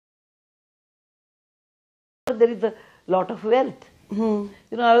there is a lot of wealth. You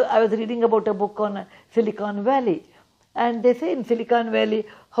know, I was reading about a book on Silicon Valley, and they say in Silicon Valley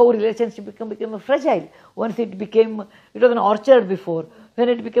how relationship became fragile. Once it was an orchard before. When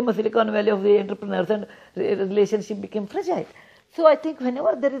it became a Silicon Valley of the entrepreneurs, and relationship became fragile. So I think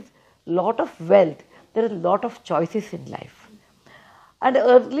whenever there is lot of wealth, there is a lot of choices in life. And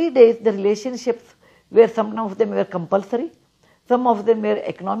early days, the relationships where some of them were compulsory, some of them were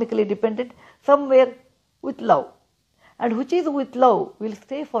economically dependent, some were with love. And which is with love will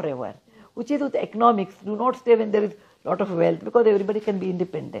stay forever. Which is with economics do not stay when there is lot of wealth, because everybody can be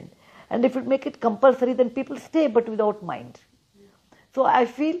independent. And if you make it compulsory, then people stay but without mind. So I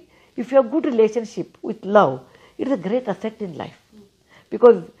feel if you have good relationship with love, it is a great asset in life,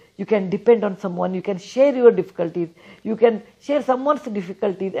 because you can depend on someone, you can share your difficulties, you can share someone's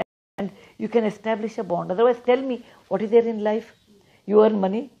difficulties, and you can establish a bond. Otherwise, tell me, what is there in life? You earn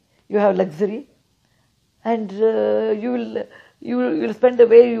money, you have luxury, and you will spend the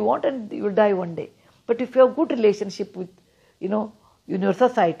way you want, and you will die one day. But if you have good relationship with, in your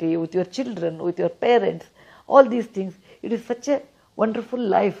society, with your children, with your parents, all these things, it is such a wonderful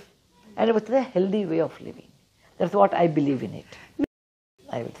life, and it was a healthy way of living. That's what I believe in it,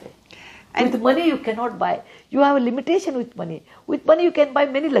 I would say. And with money you cannot buy. You have a limitation with money. With money you can buy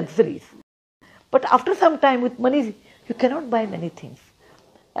many luxuries. But after some time with money you cannot buy many things.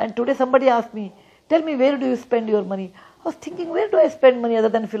 And today somebody asked me, tell me, where do you spend your money? I was thinking, where do I spend money other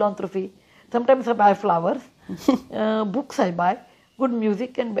than philanthropy? Sometimes I buy flowers, books I buy, good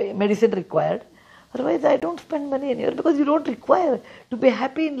music and medicine required. Otherwise I don't spend money anywhere, because you don't require. To be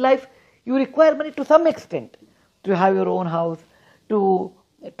happy in life, you require money to some extent. To have your own house, to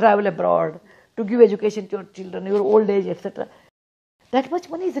travel abroad, to give education to your children, your old age, etc. That much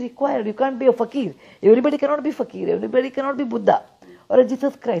money is required. You can't be a fakir. Everybody cannot be fakir. Everybody cannot be Buddha or a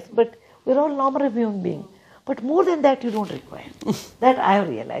Jesus Christ. But we're all normal human beings. But more than that, you don't require. That I have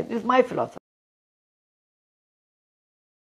realized. This is my philosophy.